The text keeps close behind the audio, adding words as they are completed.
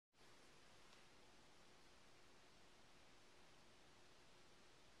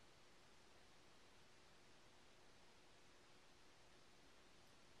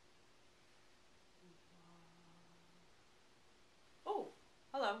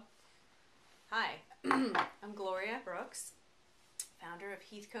I'm Gloria Brooks, founder of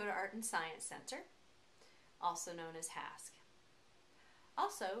𝐸𝐴𝐥𝐸 Art and Science Center, also known as 𝐻𝐿.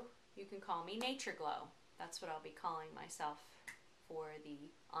 Also, you can call me Natureglo. That's what I'll be calling myself for the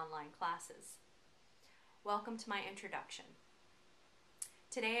online classes. Welcome to my introduction.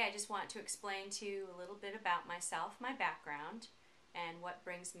 Today I just want to explain to you a little bit about myself, my background, and what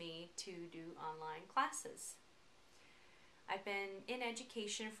brings me to do online classes. I've been in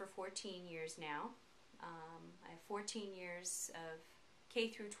education for 14 years now. I have 14 years of K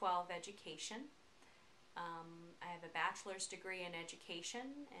through 12 education. I have a bachelor's degree in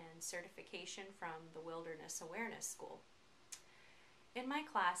education and certification from the Wilderness Awareness School. In my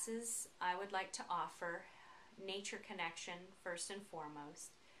classes, I would like to offer nature connection first and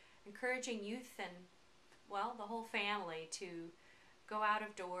foremost, encouraging youth and, well, the whole family to go out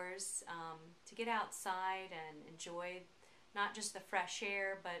of doors, to get outside and enjoy not just the fresh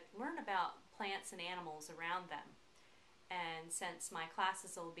air, but learn about plants and animals around them. And since my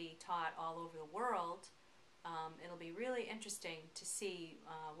classes will be taught all over the world, it'll be really interesting to see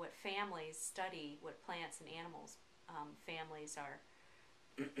what families study, what plants and animals families are,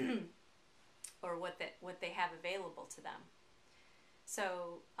 or what they have available to them.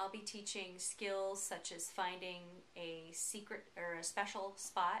 So I'll be teaching skills such as finding a secret or a special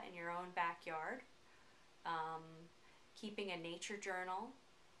spot in your own backyard, keeping a nature journal,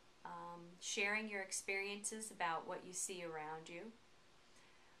 sharing your experiences about what you see around you.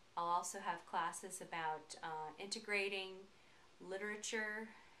 I'll also have classes about integrating literature,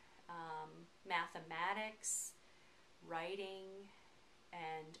 mathematics, writing,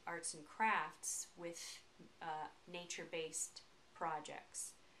 and arts and crafts with nature-based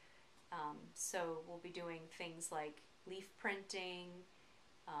projects. So we'll be doing things like leaf printing,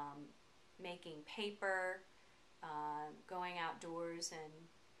 making paper, going outdoors and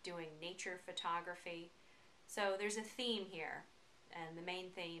doing nature photography. So there's a theme here, and the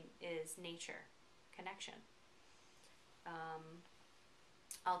main theme is nature connection.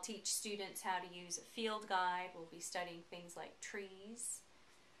 I'll teach students how to use a field guide. We'll be studying things like trees.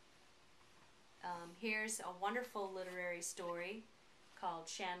 Here's a wonderful literary story called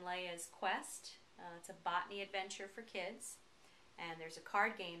Shanlaya's Quest. It's a botany adventure for kids, and there's a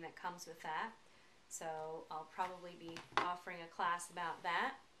card game that comes with that. So I'll probably be offering a class about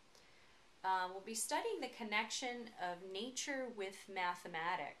that. We'll be studying the connection of nature with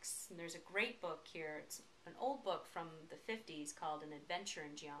mathematics. And there's a great book here. It's an old book from the 50s called An Adventure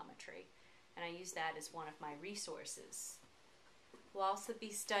in Geometry, and I use that as one of my resources. We'll also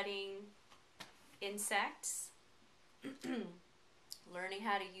be studying insects, learning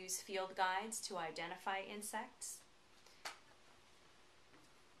how to use field guides to identify insects,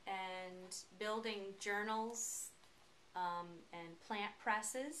 and building journals and plant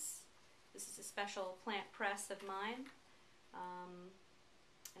presses. This is a special plant press of mine,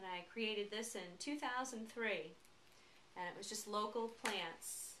 and I created this in 2003, and it was just local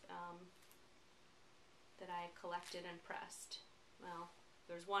plants that I collected and pressed. Well,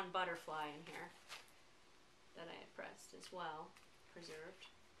 there's one butterfly in here that I had pressed as well, preserved.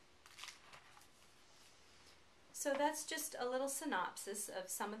 So that's just a little synopsis of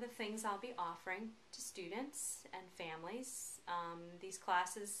some of the things I'll be offering to students and families. These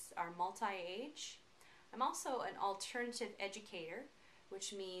classes are multi-age. I'm also an alternative educator,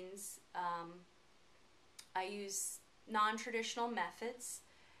 which means I use non-traditional methods,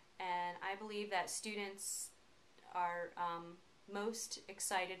 and I believe that students are most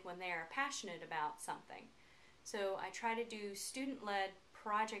excited when they are passionate about something. So I try to do student-led,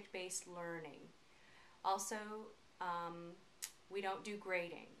 project-based learning. Also, we don't do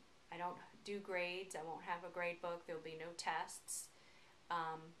grading. I don't do grades. I won't have a grade book. There will be no tests.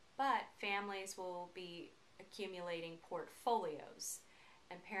 But families will be accumulating portfolios.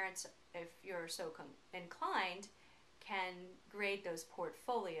 And parents, if you're so inclined, can grade those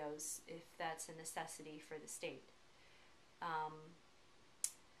portfolios if that's a necessity for the state.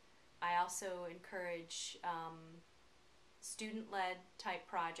 I also encourage student-led type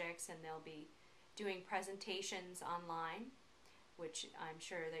projects, and they'll be doing presentations online, which I'm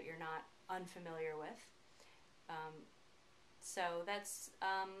sure that you're not unfamiliar with. So that's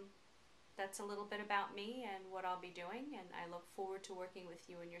a little bit about me and what I'll be doing, and I look forward to working with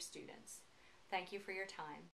you and your students. Thank you for your time.